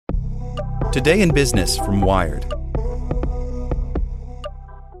Today in Business from Wired.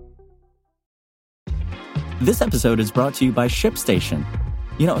 This episode is brought to you by ShipStation.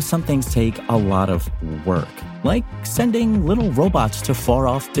 You know, some things take a lot of work, like sending little robots to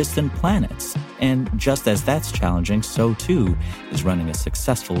far-off distant planets. And just as that's challenging, so too is running a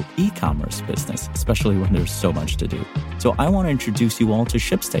successful e-commerce business, especially when there's so much to do. So I want to introduce you all to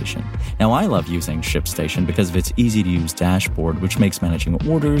ShipStation. Now, I love using ShipStation because of its easy-to-use dashboard, which makes managing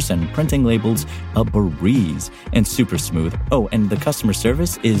orders and printing labels a breeze and super smooth. Oh, and the customer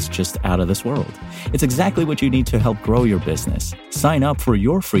service is just out of this world. It's exactly what you need to help grow your business. Sign up for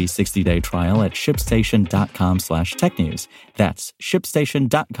your free 60-day trial at shipstation.com/technews. That's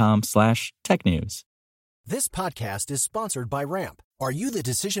shipstation.com/technews. This podcast is sponsored by Ramp. Are you the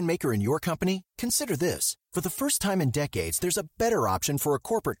decision maker in your company? Consider this. For the first time in decades, there's a better option for a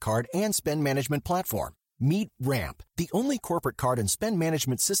corporate card and spend management platform. Meet Ramp, the only corporate card and spend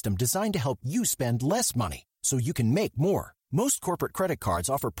management system designed to help you spend less money so you can make more. Most corporate credit cards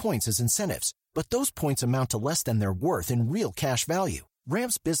offer points as incentives, but those points amount to less than their worth in real cash value.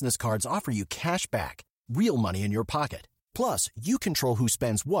 Ramp's business cards offer you cash back, real money in your pocket. Plus, you control who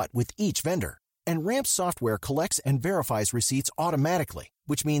spends what with each vendor. And Ramp's software collects and verifies receipts automatically,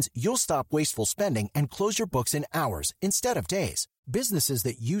 which means you'll stop wasteful spending and close your books in hours instead of days. Businesses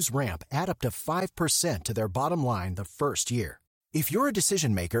that use Ramp add up to 5% to their bottom line the first year. If you're a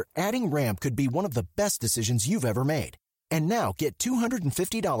decision maker, adding Ramp could be one of the best decisions you've ever made. And now get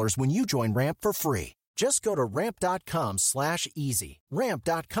 $250 when you join Ramp for free. Just go to ramp.com/easy.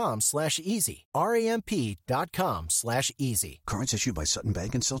 Ramp.com/easy. RAMP.com/easy. Cards issued by Sutton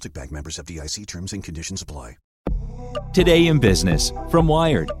Bank and Celtic Bank, members of FDIC. Terms and conditions apply. Today in Business from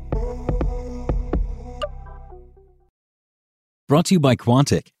Wired. Brought to you by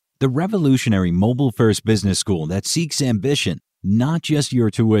Quantic, the revolutionary mobile-first business school that seeks ambition, not just your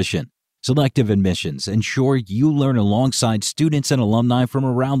tuition. Selective admissions ensure you learn alongside students and alumni from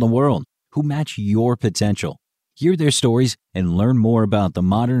around the world who match your potential. Hear their stories and learn more about the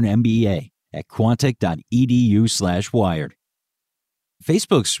modern MBA at quantic.edu/wired.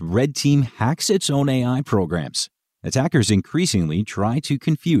 Facebook's Red Team hacks its own AI programs. Attackers increasingly try to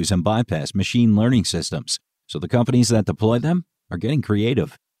confuse and bypass machine learning systems, so the companies that deploy them are getting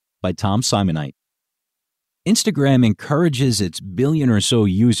creative. By Tom Simonite. Instagram encourages its billion or so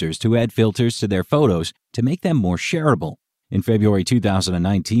users to add filters to their photos to make them more shareable. In February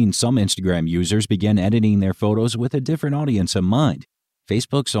 2019, some Instagram users began editing their photos with a different audience in mind: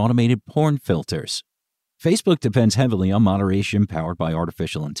 Facebook's automated porn filters. Facebook depends heavily on moderation powered by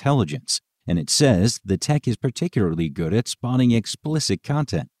artificial intelligence, and it says the tech is particularly good at spotting explicit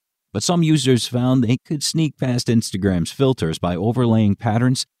content. But some users found they could sneak past Instagram's filters by overlaying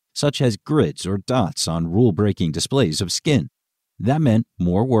patterns such as grids or dots on rule-breaking displays of skin. That meant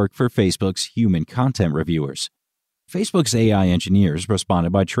more work for Facebook's human content reviewers. Facebook's AI engineers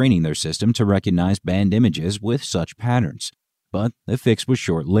responded by training their system to recognize banned images with such patterns. But the fix was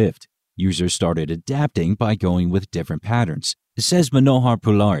short-lived. Users started adapting by going with different patterns, says Manohar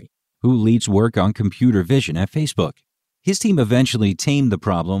Pulari, who leads work on computer vision at Facebook. His team eventually tamed the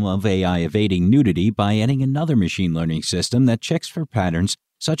problem of AI evading nudity by adding another machine learning system that checks for patterns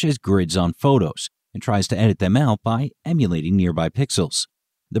such as grids on photos and tries to edit them out by emulating nearby pixels.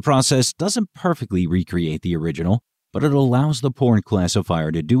 The process doesn't perfectly recreate the original, but it allows the porn classifier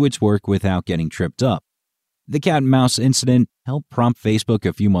to do its work without getting tripped up. The cat and mouse incident helped prompt Facebook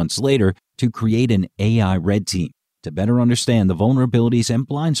a few months later to create an AI red team to better understand the vulnerabilities and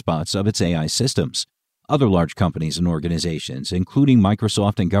blind spots of its AI systems. Other large companies and organizations, including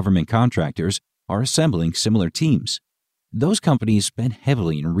Microsoft and government contractors, are assembling similar teams. Those companies spent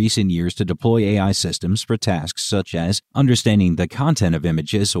heavily in recent years to deploy AI systems for tasks such as understanding the content of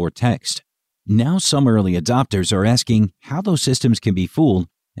images or text. Now some early adopters are asking how those systems can be fooled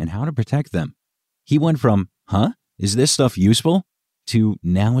and how to protect them. He went from, is this stuff useful? To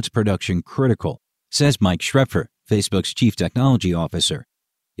now it's production critical, says Mike Schrepfer, Facebook's chief technology officer.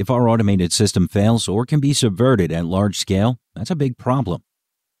 If our automated system fails or can be subverted at large scale, that's a big problem.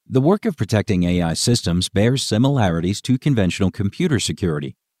 The work of protecting AI systems bears similarities to conventional computer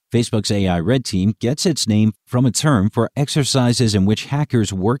security. Facebook's AI Red Team gets its name from a term for exercises in which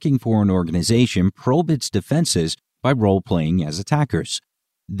hackers working for an organization probe its defenses by role-playing as attackers.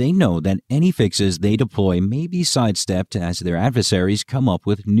 They know that any fixes they deploy may be sidestepped as their adversaries come up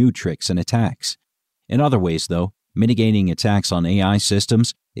with new tricks and attacks. In other ways, though, mitigating attacks on AI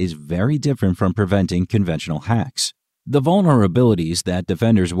systems is very different from preventing conventional hacks. The vulnerabilities that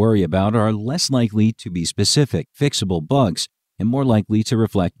defenders worry about are less likely to be specific, fixable bugs and more likely to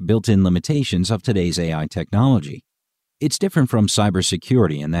reflect built-in limitations of today's AI technology. It's different from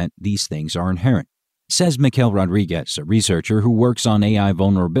cybersecurity in that these things are inherent, says Mikel Rodriguez, a researcher who works on AI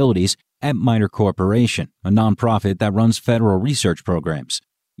vulnerabilities at MITRE Corporation, a nonprofit that runs federal research programs.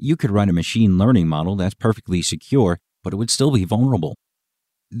 You could write a machine learning model that's perfectly secure, but it would still be vulnerable.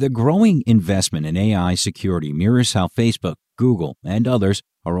 The growing investment in AI security mirrors how Facebook, Google, and others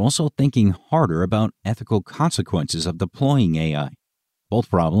are also thinking harder about ethical consequences of deploying AI. Both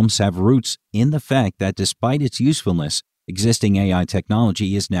problems have roots in the fact that despite its usefulness, existing AI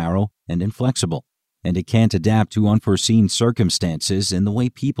technology is narrow and inflexible, and it can't adapt to unforeseen circumstances in the way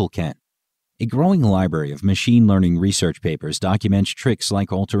people can. A growing library of machine learning research papers documents tricks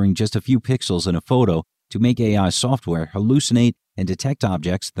like altering just a few pixels in a photo to make AI software hallucinate and detect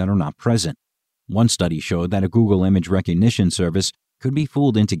objects that are not present. One study showed that a Google image recognition service could be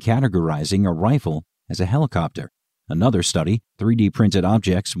fooled into categorizing a rifle as a helicopter. Another study 3D printed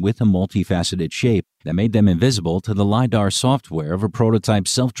objects with a multifaceted shape that made them invisible to the LiDAR software of a prototype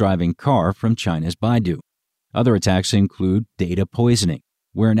self-driving car from China's Baidu. Other attacks include data poisoning,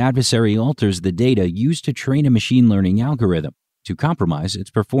 where an adversary alters the data used to train a machine learning algorithm to compromise its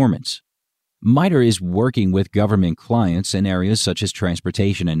performance. MITRE is working with government clients in areas such as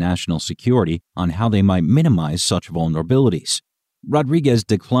transportation and national security on how they might minimize such vulnerabilities. Rodriguez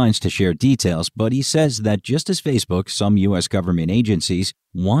declines to share details, but he says that just as Facebook, some U.S. government agencies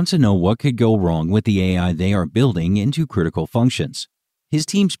want to know what could go wrong with the AI they are building into critical functions. His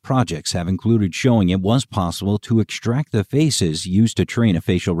team's projects have included showing it was possible to extract the faces used to train a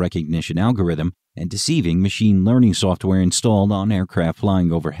facial recognition algorithm and deceiving machine learning software installed on aircraft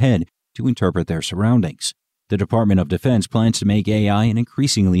flying overhead to interpret their surroundings. The Department of Defense plans to make AI an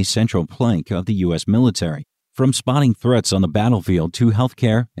increasingly central plank of the U.S. military, from spotting threats on the battlefield to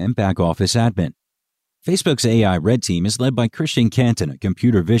healthcare and back-office admin. Facebook's AI Red Team is led by Christian Canton, a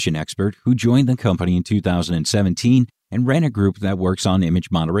computer vision expert who joined the company in 2017 and ran a group that works on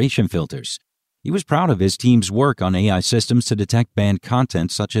image moderation filters. He was proud of his team's work on AI systems to detect banned content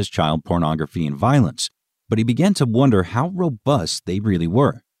such as child pornography and violence, but he began to wonder how robust they really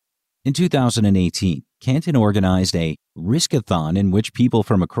were. In 2018, Canton organized a Riskathon in which people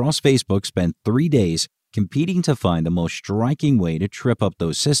from across Facebook spent 3 days competing to find the most striking way to trip up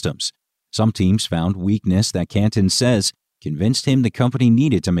those systems. Some teams found weakness that Canton says convinced him the company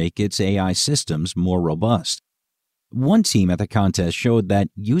needed to make its AI systems more robust. One team at the contest showed that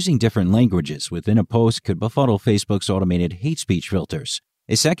using different languages within a post could befuddle Facebook's automated hate speech filters.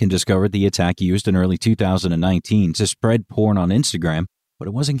 A second discovered the attack used in early 2019 to spread porn on Instagram, but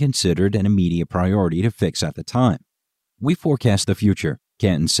it wasn't considered an immediate priority to fix at the time. We forecast the future,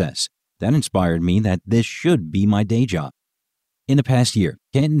 Canton says. That inspired me that this should be my day job. In the past year,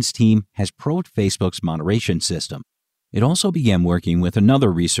 Canton's team has probed Facebook's moderation system. It also began working with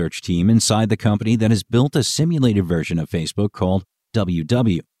another research team inside the company that has built a simulated version of Facebook called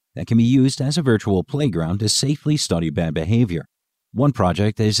WW that can be used as a virtual playground to safely study bad behavior. One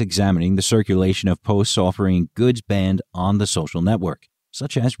project is examining the circulation of posts offering goods banned on the social network,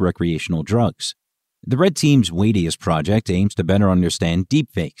 such as recreational drugs. The Red Team's weightiest project aims to better understand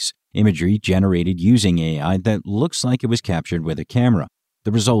deepfakes, imagery generated using AI that looks like it was captured with a camera.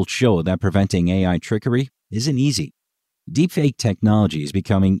 The results show that preventing AI trickery isn't easy. Deepfake technology is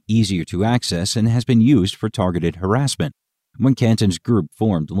becoming easier to access and has been used for targeted harassment. When Canton's group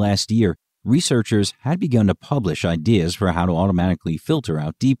formed last year, researchers had begun to publish ideas for how to automatically filter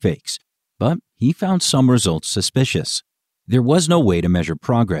out deepfakes, but he found some results suspicious. There was no way to measure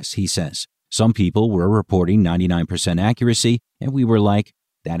progress, he says. Some people were reporting 99% accuracy, and we were like,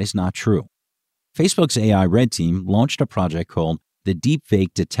 that is not true. Facebook's AI Red Team launched a project called the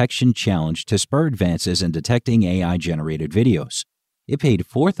Deepfake Detection Challenge to spur advances in detecting AI-generated videos. It paid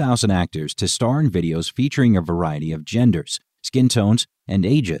 4,000 actors to star in videos featuring a variety of genders, skin tones, and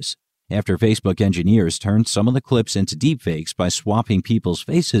ages. After Facebook engineers turned some of the clips into deepfakes by swapping people's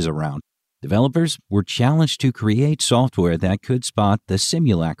faces around, developers were challenged to create software that could spot the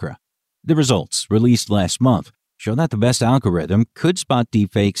simulacra. The results, released last month, show that the best algorithm could spot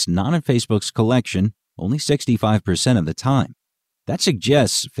deepfakes not in Facebook's collection only 65% of the time. That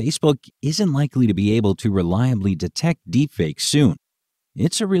suggests Facebook isn't likely to be able to reliably detect deepfakes soon.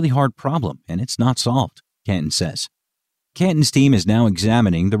 It's a really hard problem, and it's not solved, Canton says. Canton's team is now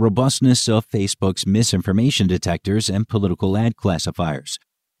examining the robustness of Facebook's misinformation detectors and political ad classifiers.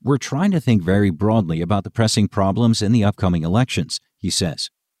 We're trying to think very broadly about the pressing problems in the upcoming elections, he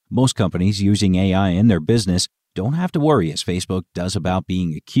says. Most companies using AI in their business don't have to worry as Facebook does about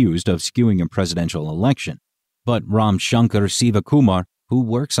being accused of skewing a presidential election. But Ram Shankar Sivakumar, who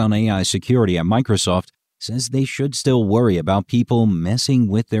works on AI security at Microsoft, says they should still worry about people messing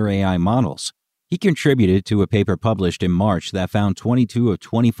with their AI models. He contributed to a paper published in March that found 22 of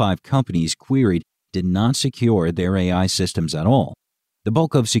 25 companies queried did not secure their AI systems at all. The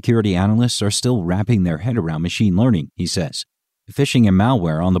bulk of security analysts are still wrapping their head around machine learning, he says. Phishing and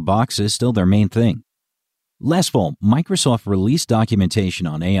malware on the box is still their main thing. Last fall, Microsoft released documentation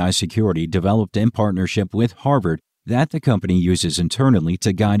on AI security developed in partnership with Harvard that the company uses internally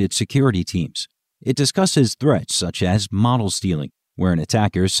to guide its security teams. It discusses threats such as model stealing, where an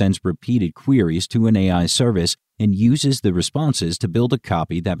attacker sends repeated queries to an AI service and uses the responses to build a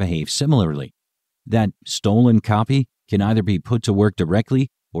copy that behaves similarly. That stolen copy can either be put to work directly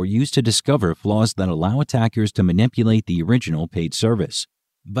or used to discover flaws that allow attackers to manipulate the original paid service.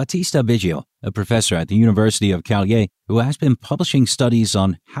 Battista Biggio, a professor at the University of Cagliari who has been publishing studies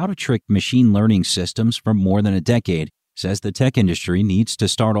on how to trick machine learning systems for more than a decade, says the tech industry needs to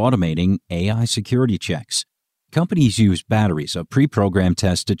start automating AI security checks. Companies use batteries of pre-programmed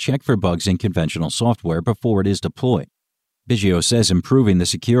tests to check for bugs in conventional software before it is deployed. Biggio says improving the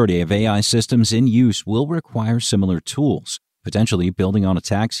security of AI systems in use will require similar tools, potentially building on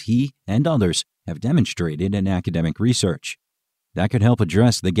attacks he and others have demonstrated in academic research. That could help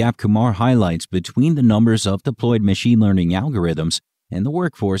address the gap Kumar highlights between the numbers of deployed machine learning algorithms and the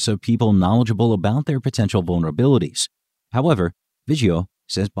workforce of people knowledgeable about their potential vulnerabilities. However, Biggio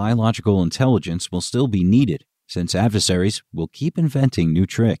says biological intelligence will still be needed since adversaries will keep inventing new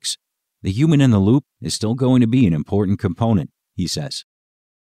tricks. The human in the loop is still going to be an important component, he says.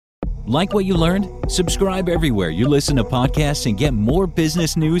 Like what you learned? Subscribe everywhere you listen to podcasts and get more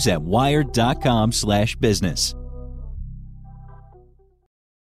business news at wired.com/business.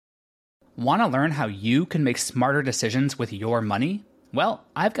 Want to learn how you can make smarter decisions with your money? Well,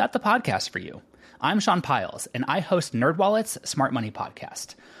 I've got the podcast for you. I'm Sean Piles, and I host NerdWallet's Smart Money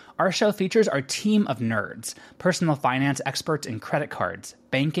Podcast. Our show features our team of nerds, personal finance experts in credit cards,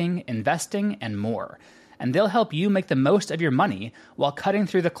 banking, investing, and more. And they'll help you make the most of your money while cutting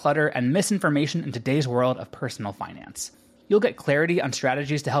through the clutter and misinformation in today's world of personal finance. You'll get clarity on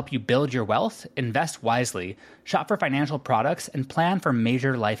strategies to help you build your wealth, invest wisely, shop for financial products, and plan for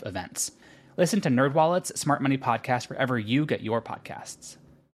major life events. Listen to NerdWallet's Smart Money Podcast wherever you get your podcasts.